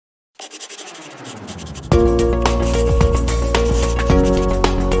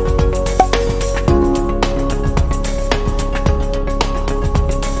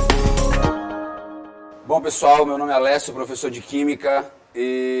pessoal, meu nome é Aléssio, professor de Química,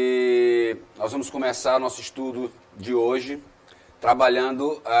 e nós vamos começar nosso estudo de hoje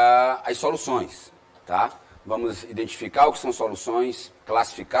trabalhando as soluções, tá? Vamos identificar o que são soluções,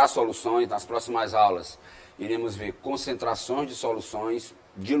 classificar soluções. Nas próximas aulas iremos ver concentrações de soluções,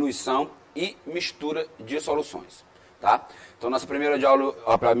 diluição e mistura de soluções, tá? Então a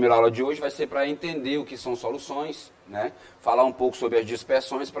primeira aula de hoje vai ser para entender o que são soluções, né? Falar um pouco sobre as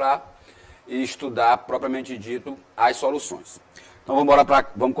dispersões para estudar propriamente dito as soluções. Então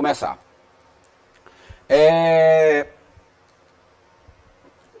vamos começar.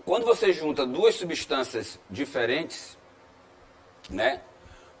 Quando você junta duas substâncias diferentes, né,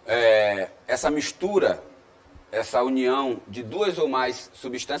 essa mistura, essa união de duas ou mais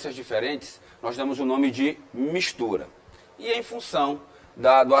substâncias diferentes, nós damos o nome de mistura. E em função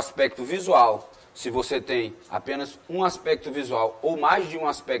do aspecto visual, se você tem apenas um aspecto visual ou mais de um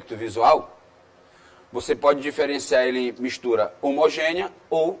aspecto visual, você pode diferenciar ele em mistura homogênea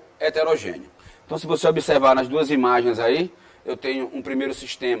ou heterogênea. Então, se você observar nas duas imagens aí, eu tenho um primeiro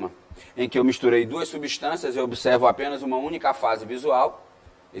sistema em que eu misturei duas substâncias, eu observo apenas uma única fase visual.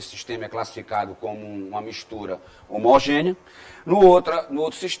 Esse sistema é classificado como uma mistura homogênea. No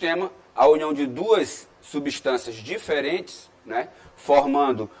outro sistema, a união de duas substâncias diferentes, né,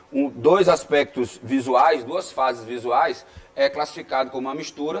 formando dois aspectos visuais, duas fases visuais, é classificado como uma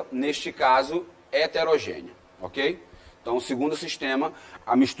mistura, neste caso, heterogênea, ok? Então, o segundo sistema,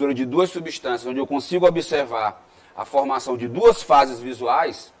 a mistura de duas substâncias, onde eu consigo observar a formação de duas fases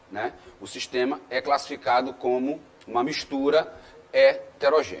visuais, né, o sistema é classificado como uma mistura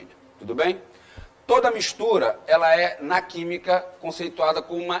heterogênea. Tudo bem? Toda mistura, ela é, na química, conceituada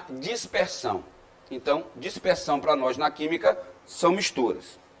como uma dispersão. Então, dispersão para nós na química são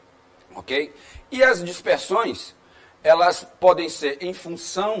misturas, ok? E as dispersões, elas podem ser em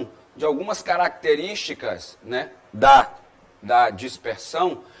função de algumas características, né, da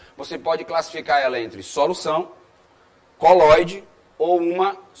dispersão. Você pode classificar ela entre solução, coloide ou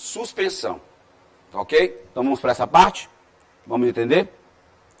uma suspensão, ok? Então vamos para essa parte, vamos entender?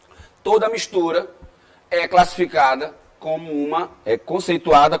 Toda mistura é classificada é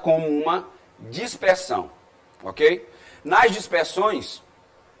conceituada como uma dispersão, ok? Nas dispersões,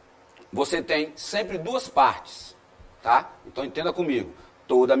 você tem sempre duas partes, tá? Então entenda comigo,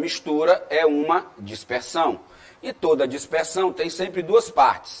 toda mistura é uma dispersão. E toda dispersão tem sempre duas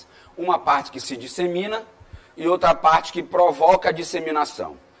partes. Uma parte que se dissemina e outra parte que provoca a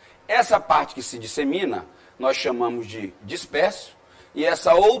disseminação. Essa parte que se dissemina, nós chamamos de disperso. E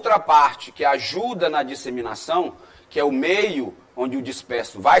essa outra parte que ajuda na disseminação, que é o meio onde o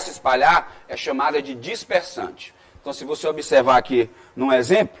disperso vai se espalhar, é chamada de dispersante. Então, se você observar aqui num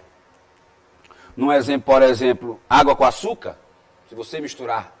exemplo, por exemplo, água com açúcar, se você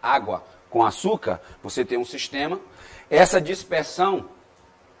misturar água com açúcar, você tem um sistema. Essa dispersão,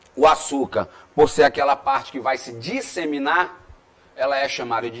 o açúcar, por ser aquela parte que vai se disseminar, ela é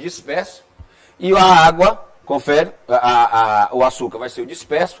chamada de disperso. E a água, confere, o açúcar vai ser o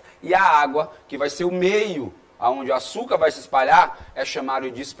disperso, e a água, que vai ser o meio onde o açúcar vai se espalhar, é chamado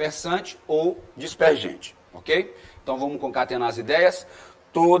de dispersante ou dispergente, ok? Então vamos concatenar as ideias.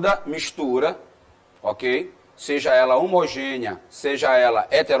 Toda mistura, ok? Seja ela homogênea, seja ela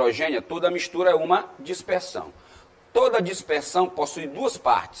heterogênea, toda mistura é uma dispersão. Toda dispersão possui duas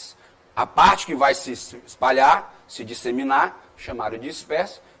partes. A parte que vai se espalhar, se disseminar, chamada de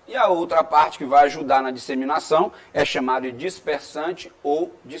disperso, e a outra parte que vai ajudar na disseminação é chamada de dispersante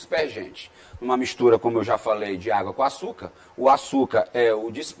ou dispergente. Numa mistura, como eu já falei, de água com açúcar, o açúcar é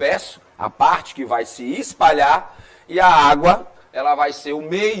o disperso, a parte que vai se espalhar, e a água, ela vai ser o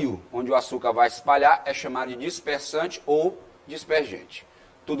meio onde o açúcar vai se espalhar, é chamado de dispersante ou dispergente.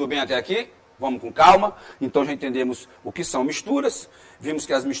 Tudo bem até aqui? Vamos com calma. Então já entendemos o que são misturas, vimos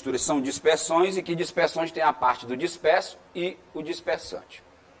que as misturas são dispersões e que dispersões tem a parte do disperso e o dispersante.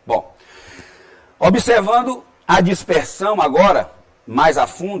 Bom, observando a dispersão agora, mais a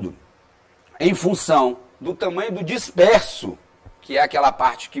fundo, em função do tamanho do disperso, que é aquela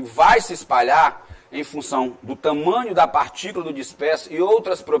parte que vai se espalhar, em função do tamanho da partícula do disperso e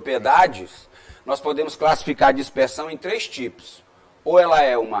outras propriedades, nós podemos classificar a dispersão em três tipos. Ou ela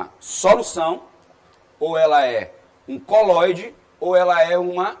é uma solução, ou ela é um coloide, ou ela é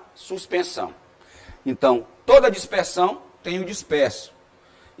uma suspensão. Então, toda dispersão tem o disperso.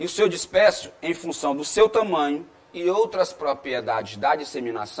 E o seu disperso, em função do seu tamanho e outras propriedades da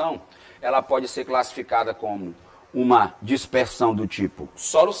disseminação, ela pode ser classificada como uma dispersão do tipo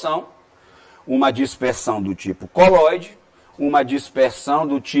solução, uma dispersão do tipo coloide, uma dispersão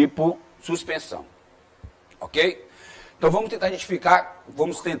do tipo suspensão. Ok? Então vamos tentar identificar,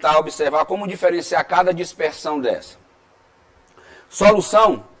 vamos tentar observar como diferenciar cada dispersão dessa.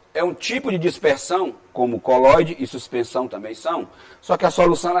 Solução é um tipo de dispersão, como coloide e suspensão também são, só que a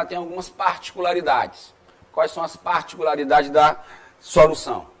solução ela tem algumas particularidades. Quais são as particularidades da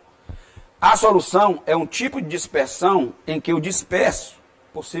solução? A solução é um tipo de dispersão em que o disperso,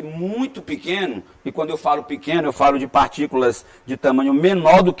 por ser muito pequeno, e quando eu falo pequeno, eu falo de partículas de tamanho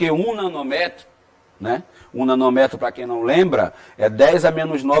menor do que 1 nanômetro, né? 1 nanômetro, para quem não lembra, é 10 a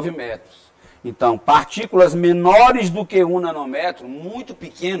menos 9 metros. Então, partículas menores do que 1 nanômetro, muito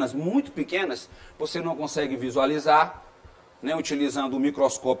pequenas, você não consegue visualizar, né, utilizando o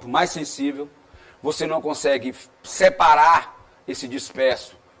microscópio mais sensível. Você não consegue separar esse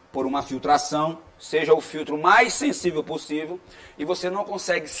disperso por uma filtração, seja o filtro mais sensível possível, e você não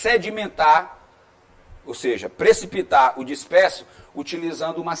consegue sedimentar, ou seja, precipitar o disperso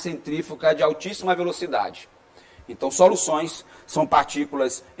utilizando uma centrífuga de altíssima velocidade. Então, soluções são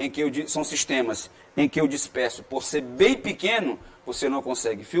partículas são sistemas em que o disperso, por ser bem pequeno, você não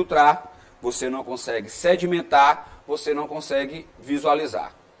consegue filtrar, você não consegue sedimentar, você não consegue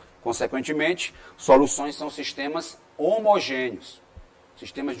visualizar. Consequentemente, soluções são sistemas homogêneos,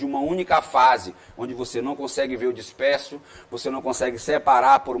 sistemas de uma única fase, onde você não consegue ver o disperso, você não consegue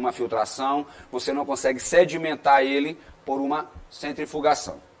separar por uma filtração, você não consegue sedimentar ele por uma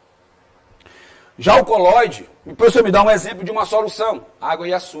centrifugação. Já o coloide, o professor me dá um exemplo de uma solução: água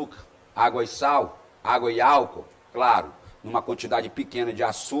e açúcar, água e sal, água e álcool. Claro, numa quantidade pequena de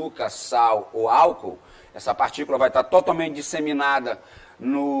açúcar, sal ou álcool, essa partícula vai estar totalmente disseminada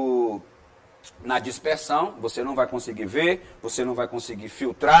na dispersão, você não vai conseguir ver, você não vai conseguir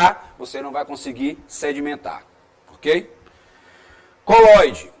filtrar, você não vai conseguir sedimentar, ok?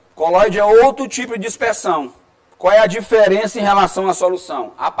 Coloide. Coloide é outro tipo de dispersão. Qual é a diferença em relação à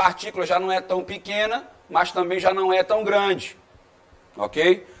solução? A partícula já não é tão pequena, mas também já não é tão grande,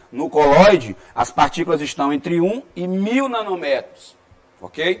 ok? No coloide, as partículas estão entre 1 e 1000 nanômetros,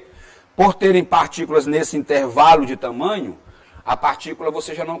 ok? Por terem partículas nesse intervalo de tamanho, a partícula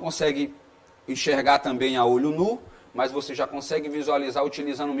você já não consegue enxergar também a olho nu, mas você já consegue visualizar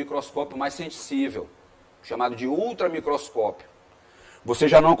utilizando um microscópio mais sensível, chamado de ultramicroscópio. Você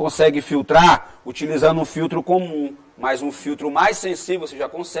já não consegue filtrar utilizando um filtro comum, mas um filtro mais sensível você já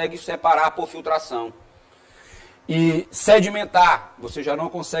consegue separar por filtração. E sedimentar, você já não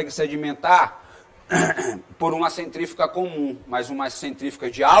consegue sedimentar por uma centrífuga comum, mas uma centrífuga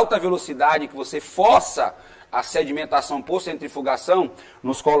de alta velocidade que você força a sedimentação por centrifugação,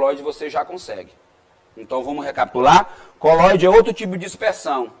 nos coloides você já consegue. Então vamos recapitular. Coloide é outro tipo de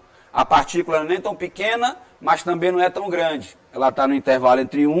dispersão. A partícula não é tão pequena, mas também não é tão grande. Ela está no intervalo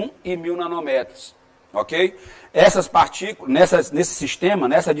entre 1 e 1000 nanômetros. Ok? Essas partículas, nesse sistema,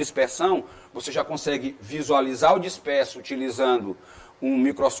 nessa dispersão, você já consegue visualizar o disperso utilizando um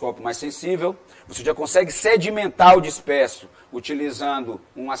microscópio mais sensível. Você já consegue sedimentar o disperso utilizando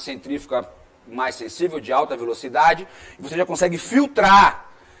uma centrífuga mais sensível, de alta velocidade. E você já consegue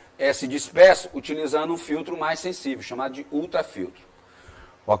filtrar esse disperso utilizando um filtro mais sensível, chamado de ultrafiltro.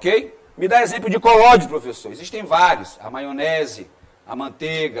 Ok? Me dá exemplo de colóides, professor. Existem vários. A maionese, a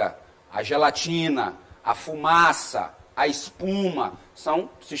manteiga, a gelatina, a fumaça, a espuma. São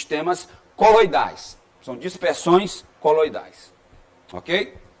sistemas coloidais. São dispersões coloidais.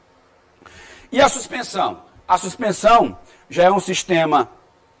 Ok? E a suspensão? A suspensão já é um sistema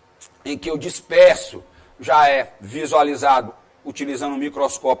em que o disperso já é visualizado utilizando um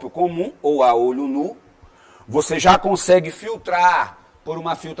microscópio comum ou a olho nu. Você já consegue filtrar por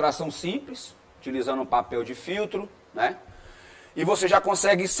uma filtração simples, utilizando um papel de filtro, né? E você já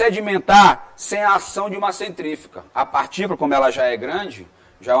consegue sedimentar sem a ação de uma centrífuga. A partícula, como ela já é grande,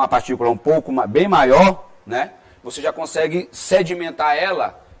 já é uma partícula bem maior, né? Você já consegue sedimentar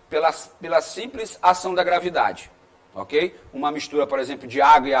ela pela simples ação da gravidade, ok? Uma mistura, por exemplo, de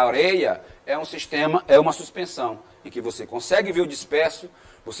água e areia é uma suspensão, em que você consegue ver o disperso,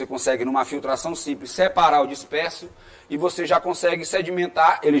 você consegue, numa filtração simples, separar o disperso e você já consegue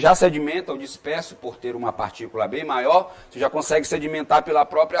sedimentar, ele já sedimenta o disperso por ter uma partícula bem maior, você já consegue sedimentar pela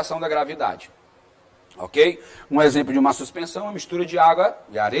própria ação da gravidade. Ok? Um exemplo de uma suspensão é uma mistura de água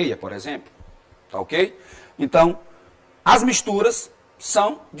e areia, por exemplo. Tá ok? Então, as misturas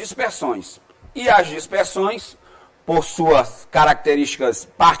são dispersões. E as dispersões, por suas características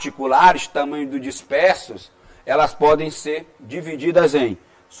particulares, tamanho dos dispersos, elas podem ser divididas em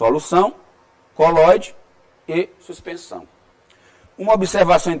solução, coloide e suspensão. Uma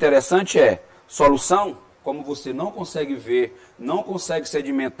observação interessante é, solução, como você não consegue ver, não consegue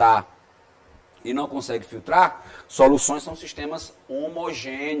sedimentar e não consegue filtrar, soluções são sistemas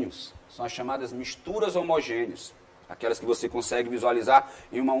homogêneos, são as chamadas misturas homogêneas. aquelas que você consegue visualizar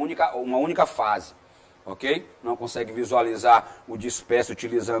em uma única fase. Ok? Não consegue visualizar o disperso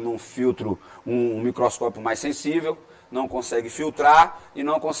utilizando um filtro, um microscópio mais sensível, não consegue filtrar e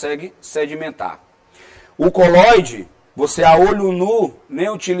não consegue sedimentar. O coloide, você a olho nu, nem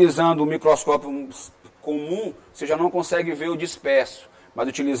utilizando o microscópio comum, você já não consegue ver o disperso, mas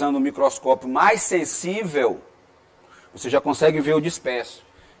utilizando o microscópio mais sensível, você já consegue ver o disperso.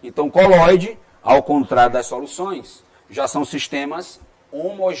 Então, coloide, ao contrário das soluções, já são sistemas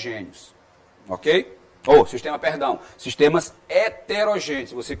homogêneos. Ok? Sistemas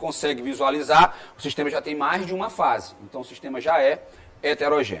heterogêneos. Você consegue visualizar, o sistema já tem mais de uma fase. Então, o sistema já é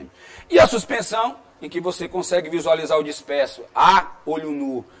heterogêneo. E a suspensão, em que você consegue visualizar o disperso a olho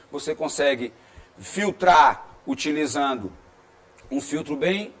nu, você consegue filtrar utilizando um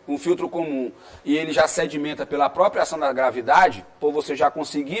filtro comum, e ele já sedimenta pela própria ação da gravidade, por você já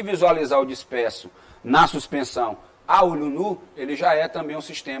conseguir visualizar o disperso na suspensão a olho nu, ele já é também um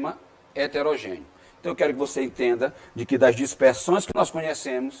sistema heterogêneo. Então eu quero que você entenda de que das dispersões que nós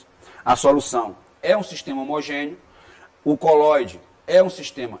conhecemos, a solução é um sistema homogêneo, o coloide é um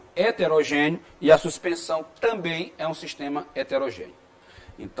sistema heterogêneo e a suspensão também é um sistema heterogêneo.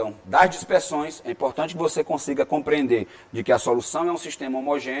 Então, das dispersões, é importante que você consiga compreender de que a solução é um sistema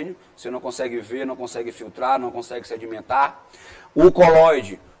homogêneo, você não consegue ver, não consegue filtrar, não consegue sedimentar. O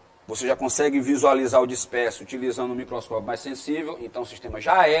coloide, você já consegue visualizar o disperso utilizando um microscópio mais sensível, então o sistema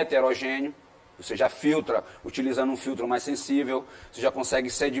já é heterogêneo. Você já filtra utilizando um filtro mais sensível, você já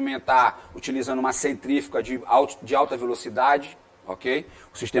consegue sedimentar utilizando uma centrífuga de alta velocidade, ok?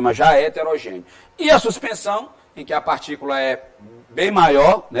 O sistema já é heterogêneo. E a suspensão, em que a partícula é bem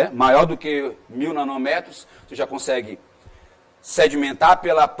maior, né? Maior do que 1000 nanômetros, você já consegue sedimentar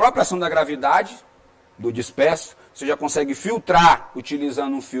pela própria ação da gravidade do disperso, você já consegue filtrar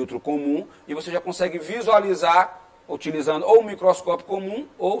utilizando um filtro comum e você já consegue visualizar utilizando ou um microscópio comum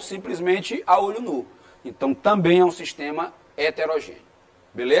ou simplesmente a olho nu. Então, também é um sistema heterogêneo.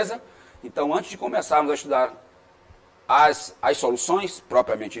 Beleza? Então, antes de começarmos a estudar as soluções,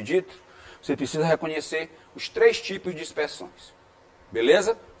 propriamente dito, você precisa reconhecer os 3 tipos de dispersões.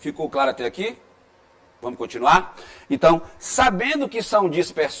 Beleza? Ficou claro até aqui? Vamos continuar? Então, sabendo que são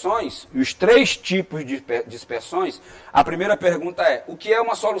dispersões, e os 3 tipos de dispersões, a primeira pergunta é, o que é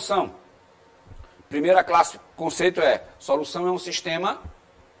uma solução? Primeira classe, conceito é, solução é um sistema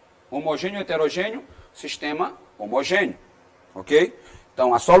homogêneo, heterogêneo, sistema homogêneo, ok?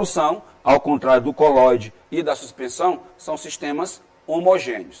 Então, a solução, ao contrário do coloide e da suspensão, são sistemas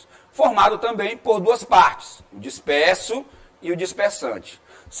homogêneos. Formado também por 2 partes, o disperso e o dispersante.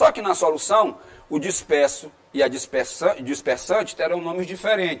 Só que na solução, o disperso e a dispersante terão nomes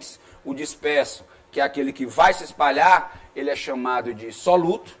diferentes. O disperso, que é aquele que vai se espalhar, ele é chamado de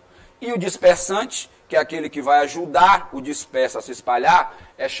soluto. E o dispersante, que é aquele que vai ajudar o disperso a se espalhar,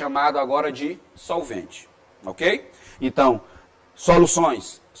 é chamado agora de solvente. Ok? Então,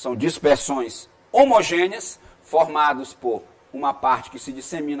 soluções são dispersões homogêneas, formadas por uma parte que se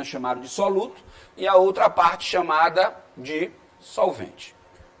dissemina, chamada de soluto, e a outra parte chamada de solvente.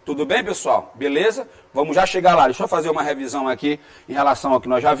 Tudo bem, pessoal? Beleza? Vamos já chegar lá. Deixa eu fazer uma revisão aqui em relação ao que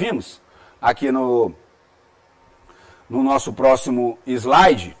nós já vimos, aqui no nosso próximo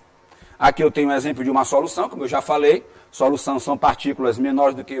slide. Aqui eu tenho um exemplo de uma solução, como eu já falei. Solução são partículas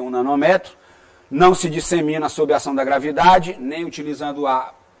menores do que 1 nanômetro. Não se dissemina sob a ação da gravidade, nem utilizando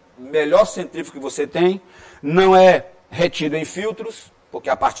a melhor centrífuga que você tem. Não é retido em filtros, porque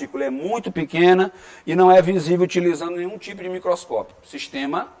a partícula é muito pequena. E não é visível utilizando nenhum tipo de microscópio.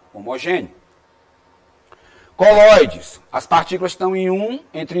 Sistema homogêneo. Coloides. As partículas estão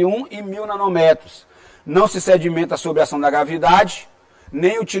entre 1 e 1000 nanômetros. Não se sedimenta sob a ação da gravidade,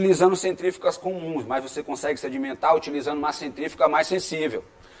 nem utilizando centrífugas comuns, mas você consegue sedimentar utilizando uma centrífuga mais sensível,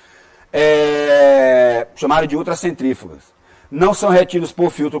 chamada de ultracentrífugas. Não são retidos por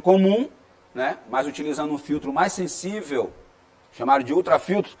filtro comum, né, mas utilizando um filtro mais sensível, chamado de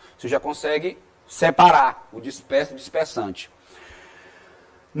ultrafiltro, você já consegue separar o disperso do dispersante.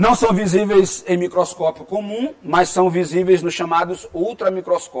 Não são visíveis em microscópio comum, mas são visíveis nos chamados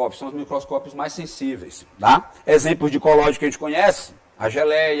ultramicroscópios, são os microscópios mais sensíveis. Tá? Exemplos de colóide que a gente conhece: a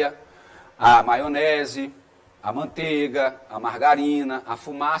geleia, a maionese, a manteiga, a margarina, a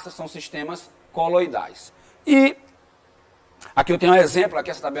fumaça, são sistemas coloidais. E aqui eu tenho um exemplo,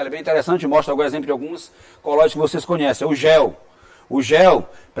 aqui essa tabela é bem interessante, mostra algum exemplo de alguns colóides que vocês conhecem. O gel. O gel,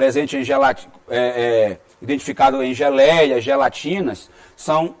 presente em identificado em geleias, gelatinas,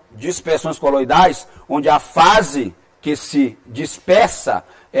 são dispersões coloidais, onde a fase que se dispersa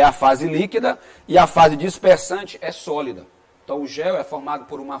é a fase líquida e a fase dispersante é sólida. Então, o gel é formado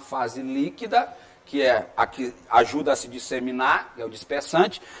por uma fase líquida que é a que ajuda a se disseminar, que é o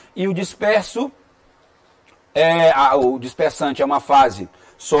dispersante, e o dispersante é uma fase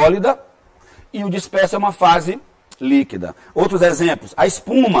sólida e o disperso é uma fase líquida. Outros exemplos, a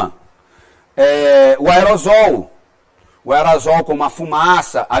espuma, o aerosol. O aerosol, como a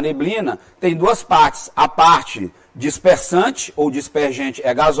fumaça, a neblina, tem duas partes. A parte dispersante ou dispergente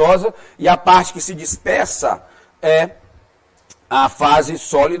é gasosa e a parte que se dispersa é a fase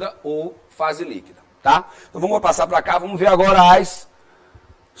sólida ou fase líquida. Tá? Então vamos passar para cá, vamos ver agora as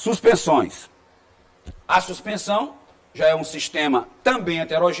suspensões. A suspensão já é um sistema também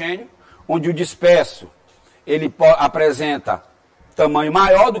heterogêneo, onde o disperso ele apresenta tamanho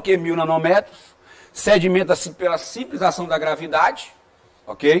maior do que 1000 nanômetros, sedimenta-se pela simples ação da gravidade,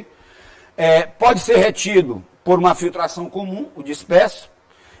 ok? Pode ser retido por uma filtração comum, o disperso,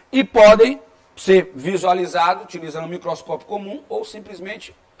 e podem ser visualizados utilizando um microscópio comum ou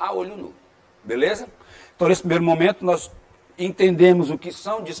simplesmente a olho nu, beleza? Então, nesse primeiro momento, nós entendemos o que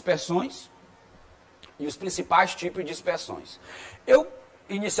são dispersões e os principais tipos de dispersões. Eu,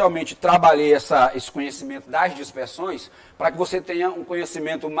 inicialmente, trabalhei esse conhecimento das dispersões para que você tenha um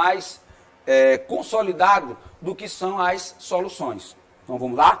conhecimento mais consolidado do que são as soluções. Então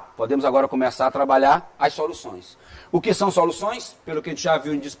vamos lá? Podemos agora começar a trabalhar as soluções. O que são soluções? Pelo que a gente já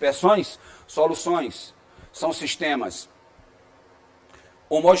viu em dispersões, soluções são sistemas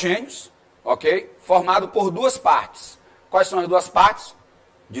homogêneos, ok? Formado por duas partes. Quais são as duas partes?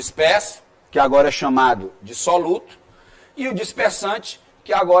 Disperso, que agora é chamado de soluto, e o dispersante,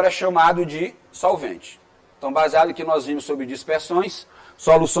 que agora é chamado de solvente. Então, baseado no que nós vimos sobre dispersões,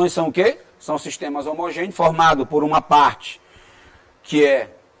 soluções são o quê? São sistemas homogêneos formados por uma parte que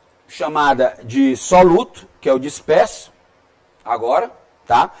é chamada de soluto, que é o disperso, agora,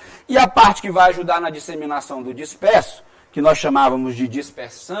 tá? E a parte que vai ajudar na disseminação do disperso, que nós chamávamos de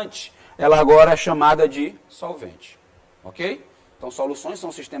dispersante, ela agora é chamada de solvente, ok? Então, soluções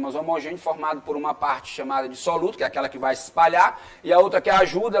são sistemas homogêneos formados por uma parte chamada de soluto, que é aquela que vai se espalhar, e a outra que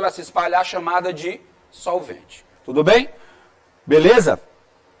ajuda ela a se espalhar, chamada de solvente. Tudo bem? Beleza?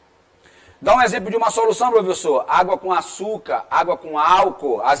 Dá um exemplo de uma solução, professor. Água com açúcar, água com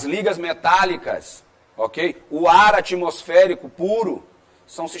álcool, as ligas metálicas, ok? O ar atmosférico puro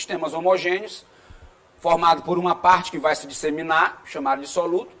são sistemas homogêneos, formados por uma parte que vai se disseminar, chamada de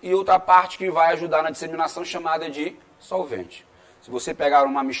soluto, e outra parte que vai ajudar na disseminação, chamada de solvente. Se você pegar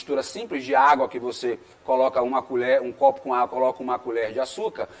uma mistura simples de água, que você coloca uma colher, um copo com água, coloca uma colher de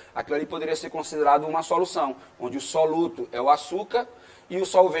açúcar, aquilo ali poderia ser considerado uma solução, onde o soluto é o açúcar e o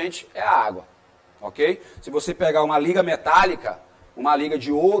solvente é a água, ok? Se você pegar uma liga metálica, uma liga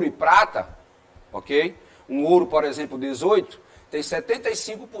de ouro e prata, ok? Um ouro, por exemplo, 18, tem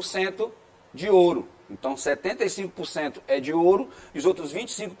 75% de ouro. Então, 75% é de ouro e os outros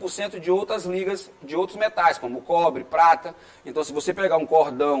 25% de outras ligas, de outros metais, como cobre, prata. Então, se você pegar um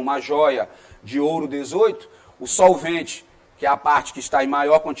cordão, uma joia de ouro 18, o solvente, que é a parte que está em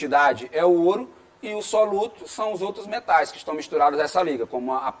maior quantidade, é o ouro, e o soluto são os outros metais que estão misturados nessa liga,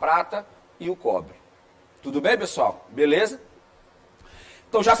 como a prata e o cobre. Tudo bem, pessoal? Beleza?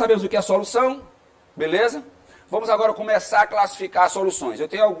 Então, já sabemos o que é solução, beleza? Vamos agora começar a classificar as soluções. Eu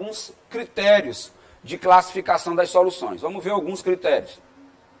tenho alguns critérios de classificação das soluções. Vamos ver alguns critérios.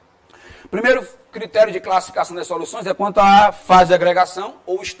 Primeiro critério de classificação das soluções é quanto à fase de agregação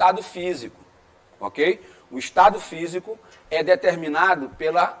ou estado físico, ok? O estado físico é determinado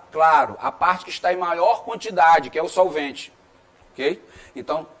pela, claro, a parte que está em maior quantidade, que é o solvente, ok?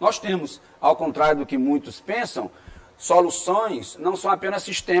 Então, nós temos, ao contrário do que muitos pensam, soluções não são apenas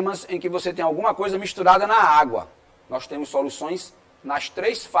sistemas em que você tem alguma coisa misturada na água. Nós temos soluções nas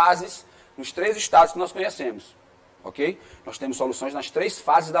três fases, nos três estados que nós conhecemos, ok? Nós temos soluções nas três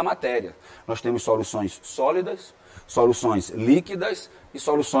fases da matéria. Nós temos soluções sólidas, soluções líquidas e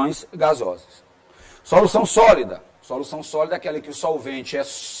soluções gasosas. Solução sólida. Solução sólida é aquela em que o solvente é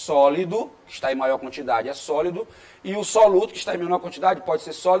sólido, que está em maior quantidade, é sólido, e o soluto, que está em menor quantidade, pode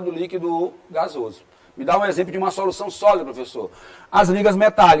ser sólido, líquido ou gasoso. Me dá um exemplo de uma solução sólida, professor. As ligas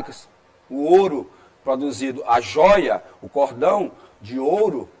metálicas. O ouro produzido, a joia, o cordão de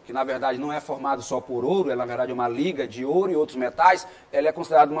ouro, que na verdade não é formado só por ouro, é na verdade uma liga de ouro e outros metais, ela é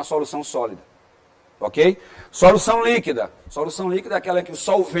considerada uma solução sólida. Ok? Solução líquida. Solução líquida é aquela em que o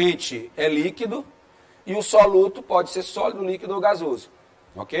solvente é líquido e o soluto pode ser sólido, líquido ou gasoso.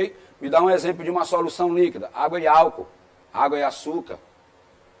 Ok? Me dá um exemplo de uma solução líquida. Água e álcool. Água e açúcar.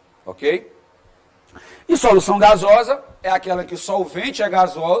 Ok? E solução gasosa é aquela que o solvente é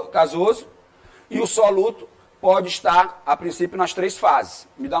gasoso e o soluto pode estar, a princípio, nas três fases.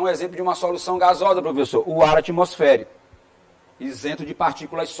 Me dá um exemplo de uma solução gasosa, professor. O ar atmosférico. isento de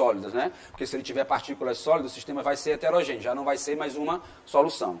partículas sólidas, né? Porque se ele tiver partículas sólidas, o sistema vai ser heterogêneo, já não vai ser mais uma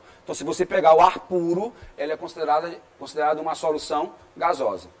solução. Então, se você pegar o ar puro, ele é considerado uma solução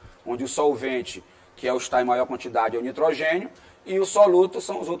gasosa, onde o solvente, que é o que está em maior quantidade, é o nitrogênio, e o soluto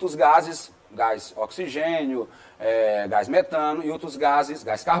são os outros gases, gás oxigênio, gás metano e outros gases,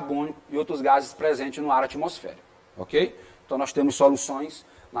 gás carbônico e outros gases presentes no ar atmosférico, ok? Então, nós temos soluções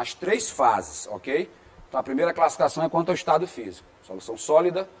nas 3 fases, ok? Então, a primeira classificação é quanto ao estado físico. Solução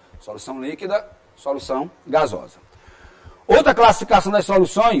sólida, solução líquida, solução gasosa. Outra classificação das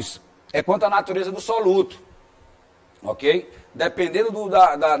soluções é quanto à natureza do soluto, ok? Dependendo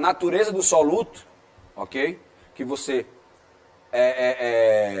da natureza do soluto, ok? Que você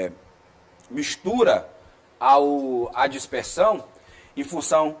mistura à dispersão, em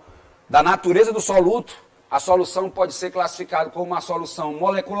função da natureza do soluto, a solução pode ser classificada como uma solução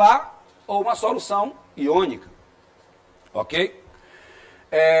molecular ou uma solução iônica, ok?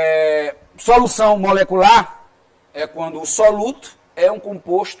 Solução molecular é quando o soluto é um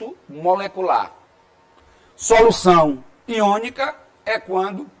composto molecular. Solução iônica é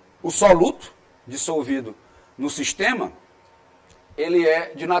quando o soluto dissolvido no sistema, ele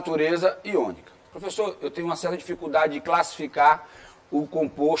é de natureza iônica. Professor, eu tenho uma certa dificuldade de classificar o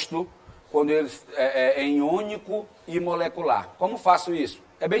composto quando ele é iônico e molecular. Como faço isso?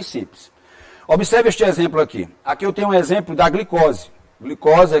 É bem simples. Observe este exemplo aqui. Aqui eu tenho um exemplo da glicose.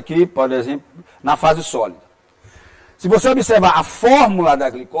 Glicose aqui, por exemplo, na fase sólida. Se você observar a fórmula da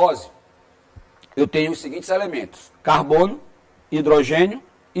glicose, eu tenho os seguintes elementos: carbono, hidrogênio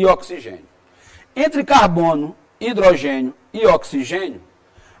e oxigênio. Entre carbono, hidrogênio e oxigênio,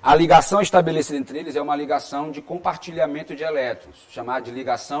 a ligação estabelecida entre eles é uma ligação de compartilhamento de elétrons, chamada de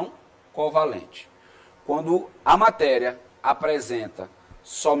ligação covalente. Quando a matéria apresenta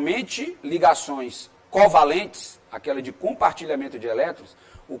somente ligações covalentes, aquela de compartilhamento de elétrons,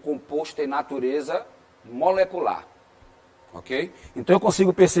 o composto tem natureza molecular. Ok? Então eu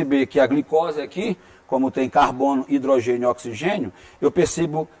consigo perceber que a glicose aqui, como tem carbono, hidrogênio e oxigênio, eu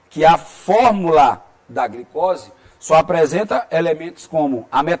percebo que a fórmula da glicose só apresenta elementos como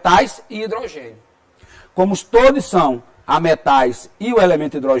ametais e hidrogênio. Como todos são ametais e o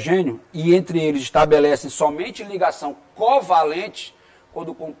elemento hidrogênio, e entre eles estabelecem somente ligação covalente, quando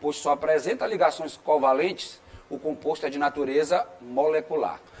o composto só apresenta ligações covalentes, o composto é de natureza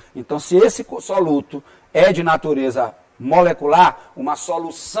molecular. Então, se esse soluto é de natureza molecular, uma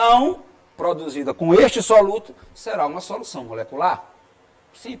solução produzida com este soluto será uma solução molecular.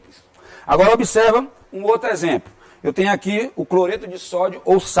 Simples. Agora, observa um outro exemplo. Eu tenho aqui o cloreto de sódio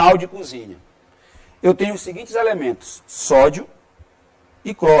ou sal de cozinha. Eu tenho os seguintes elementos: sódio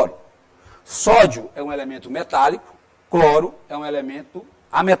e cloro. Sódio é um elemento metálico, cloro é um elemento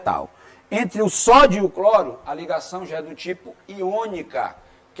ametal. Entre o sódio e o cloro, a ligação já é do tipo iônica,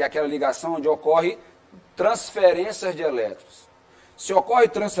 que é aquela ligação onde ocorre transferências de elétrons. Se ocorre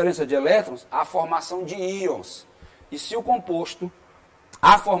transferência de elétrons, há formação de íons. E se o composto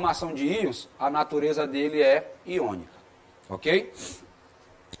há formação de íons, a natureza dele é iônica. Ok?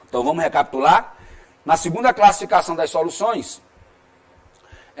 Então vamos recapitular. Na segunda classificação das soluções,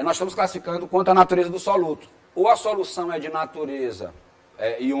 nós estamos classificando quanto à natureza do soluto. Ou a solução é de natureza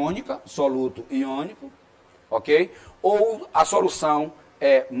iônica, soluto iônico, ok? Ou a solução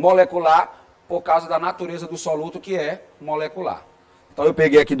é molecular por causa da natureza do soluto, que é molecular. Então eu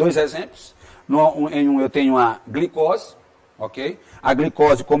peguei aqui 2 exemplos. Em um eu tenho a glicose, ok? A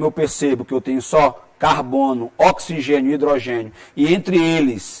glicose, como eu percebo que eu tenho só carbono, oxigênio e hidrogênio, e entre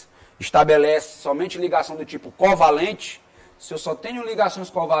eles estabelece somente ligação do tipo covalente, se eu só tenho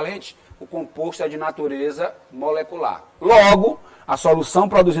ligações covalentes, o composto é de natureza molecular. Logo, a solução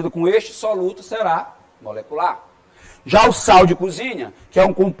produzida com este soluto será molecular. Já o sal de cozinha, que é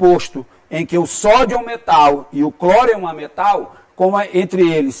um composto em que o sódio é um metal e o cloro é um ametal, como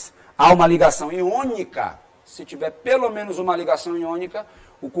entre eles há uma ligação iônica, se tiver pelo menos uma ligação iônica,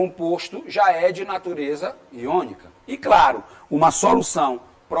 o composto já é de natureza iônica. E claro, uma solução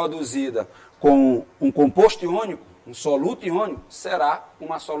produzida com um composto iônico, um soluto iônico, será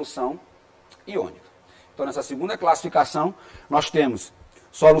uma solução iônica. Então, nessa segunda classificação, nós temos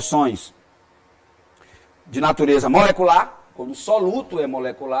soluções de natureza molecular, quando o soluto é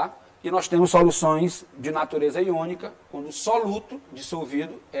molecular, e nós temos soluções de natureza iônica, quando o soluto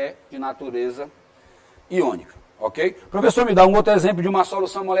dissolvido é de natureza iônica. Ok? Professor, me dá um outro exemplo de uma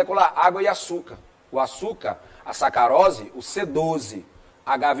solução molecular: água e açúcar. O açúcar, a sacarose, o C12,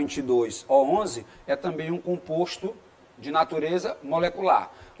 H22O11, é também um composto de natureza molecular.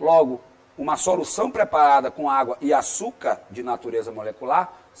 Logo, uma solução preparada com água e açúcar de natureza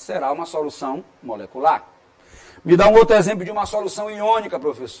molecular será uma solução molecular. Me dá um outro exemplo de uma solução iônica,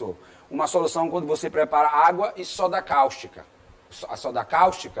 professor. Uma solução quando você prepara água e soda cáustica. A soda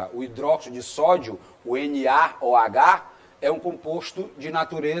cáustica, o hidróxido de sódio, o NaOH, é um composto de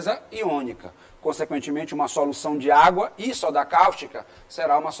natureza iônica. Consequentemente, uma solução de água e soda cáustica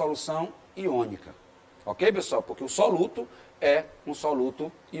será uma solução iônica. Ok, pessoal? Porque o soluto é um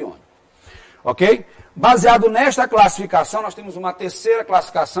soluto iônico. Ok? Baseado nesta classificação, nós temos uma terceira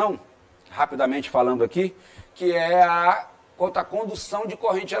classificação, rapidamente falando aqui, que é quanto à condução de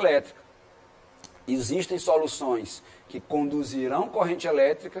corrente elétrica. Existem soluções que conduzirão corrente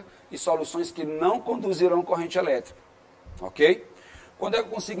elétrica e soluções que não conduzirão corrente elétrica. Ok? Quando é que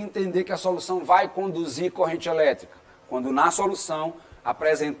eu consigo entender que a solução vai conduzir corrente elétrica? Quando na solução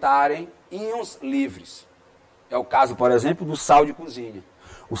apresentarem íons livres. É o caso, por exemplo, do sal de cozinha.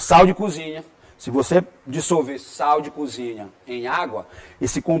 O sal de cozinha, se você dissolver sal de cozinha em água,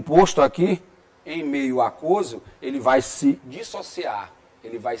 esse composto aqui, em meio aquoso, ele vai se dissociar,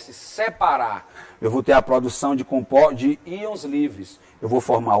 ele vai se separar. Eu vou ter a produção de íons livres. Eu vou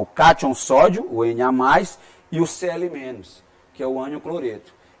formar o cátion sódio, o Na+, e o Cl-, que é o ânion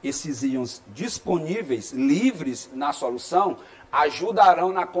cloreto. Esses íons disponíveis, livres na solução,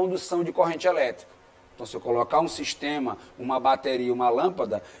 ajudarão na condução de corrente elétrica. Então, se eu colocar um sistema, uma bateria, uma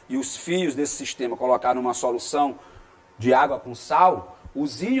lâmpada, e os fios desse sistema colocar numa solução de água com sal,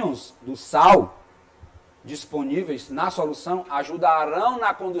 os íons do sal disponíveis na solução ajudarão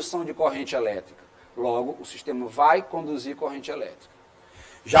na condução de corrente elétrica. Logo, o sistema vai conduzir corrente elétrica.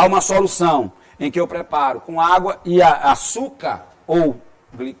 Já uma solução em que eu preparo com água e açúcar ou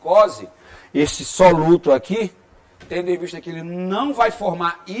glicose, esse soluto aqui, tendo em vista que ele não vai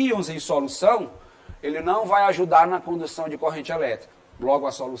formar íons em solução, ele não vai ajudar na condução de corrente elétrica. Logo,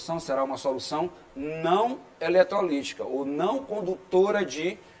 a solução será uma solução não eletrolítica ou não condutora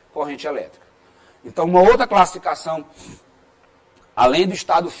de corrente elétrica. Então, uma outra classificação, além do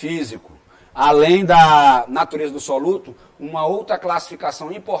estado físico, além da natureza do soluto, uma outra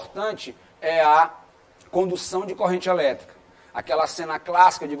classificação importante é a condução de corrente elétrica. Aquela cena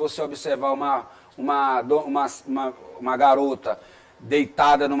clássica de você observar uma garota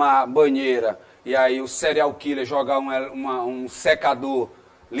deitada numa banheira e aí o serial killer jogar um secador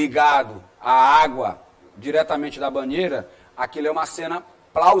ligado à água diretamente da banheira, aquilo é uma cena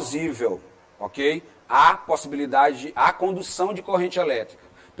plausível, ok? Há possibilidade, há condução de corrente elétrica.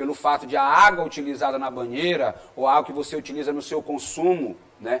 Pelo fato de a água utilizada na banheira, ou a água que você utiliza no seu consumo,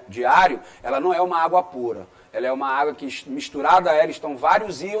 né, diário, ela não é uma água pura. Ela é uma água que, misturada a ela, estão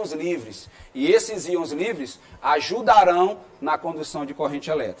vários íons livres. E esses íons livres ajudarão na condução de corrente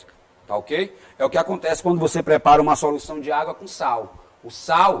elétrica. Tá ok? É o que acontece quando você prepara uma solução de água com sal. O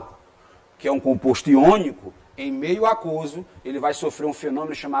sal, que é um composto iônico, em meio aquoso, ele vai sofrer um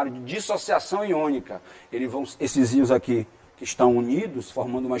fenômeno chamado de dissociação iônica. Esses íons aqui, que estão unidos,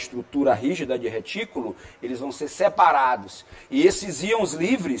 formando uma estrutura rígida de retículo, eles vão ser separados. E esses íons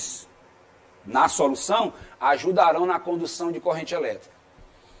livres, na solução, ajudarão na condução de corrente elétrica.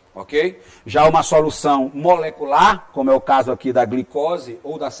 Ok? Já uma solução molecular, como é o caso aqui da glicose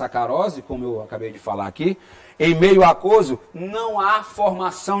ou da sacarose, como eu acabei de falar aqui, em meio aquoso não há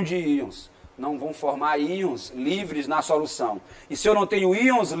formação de íons. Não vão formar íons livres na solução. E se eu não tenho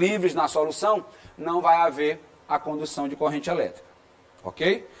íons livres na solução, não vai haver a condução de corrente elétrica.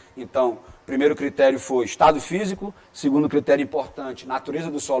 Ok? Então, primeiro critério foi estado físico, segundo critério importante, natureza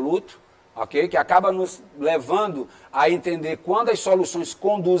do soluto, ok? Que acaba nos levando a entender quando as soluções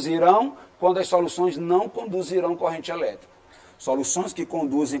conduzirão, quando as soluções não conduzirão corrente elétrica. Soluções que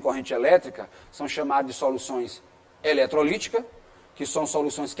conduzem corrente elétrica são chamadas de soluções eletrolíticas, que são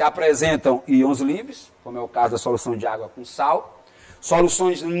soluções que apresentam íons livres, como é o caso da solução de água com sal.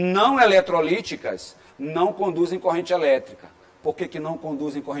 Soluções não eletrolíticas não conduzem corrente elétrica. Por que não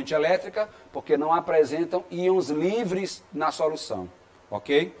conduzem corrente elétrica? Porque não apresentam íons livres na solução.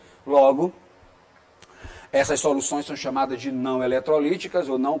 Ok? Logo, essas soluções são chamadas de não eletrolíticas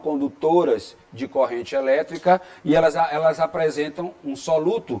ou não condutoras de corrente elétrica e elas apresentam um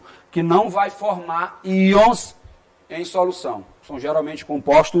soluto que não vai formar íons em solução. São geralmente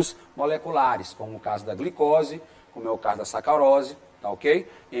compostos moleculares, como o caso da glicose, como é o caso da sacarose, tá ok?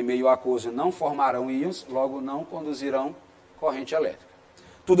 Em meio aquoso não formarão íons, logo não conduzirão corrente elétrica.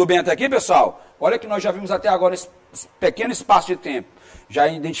 Tudo bem até aqui, pessoal? Olha que nós já vimos até agora esse pequeno espaço de tempo. Já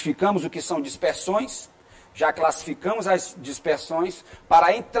identificamos o que são dispersões, já classificamos as dispersões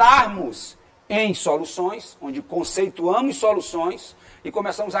para entrarmos em soluções, onde conceituamos soluções e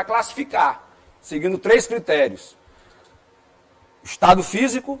começamos a classificar, seguindo 3 critérios. Estado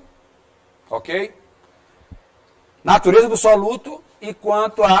físico, ok? Natureza do soluto e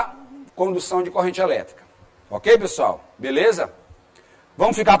quanto à condução de corrente elétrica. Ok, pessoal? Beleza?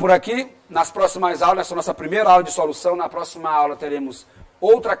 Vamos ficar por aqui. Nas próximas aulas, essa é a nossa primeira aula de solução. Na próxima aula teremos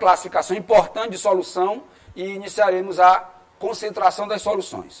outra classificação importante de solução e iniciaremos a concentração das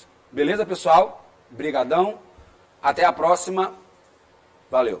soluções. Beleza, pessoal? Brigadão. Até a próxima.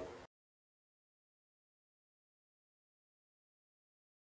 Valeu.